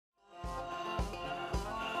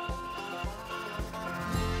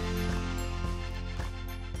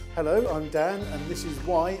Hello, I'm Dan and this is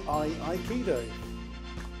Why I Aikido.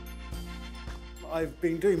 I've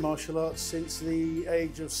been doing martial arts since the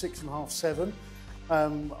age of 6.5, 7.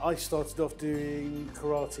 I started off doing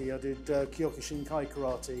karate. I did Kyokushinkai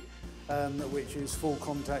karate, which is full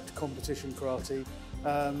contact competition karate.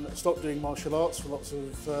 Stopped doing martial arts for lots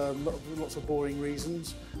of boring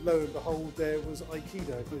reasons. Lo and behold, there was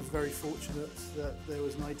Aikido. I was very fortunate that there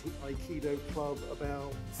was an Aikido club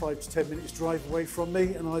about 5 to 10 minutes drive away from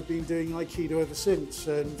me, and I've been doing Aikido ever since.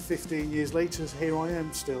 And 15 years later, here I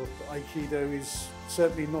am still. Aikido is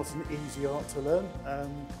certainly not an easy art to learn.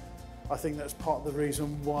 I think that's part of the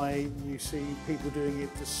reason why you see people doing it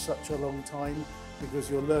for such a long time, because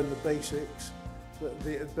you'll learn the basics. But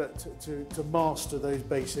to master those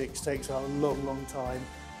basics takes a long time.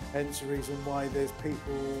 Hence the reason why there's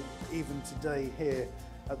people, even today here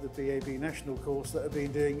at the BAB National course, that have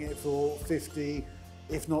been doing it for 50,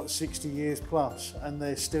 if not 60 years plus, and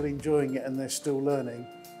they're still enjoying it and they're still learning.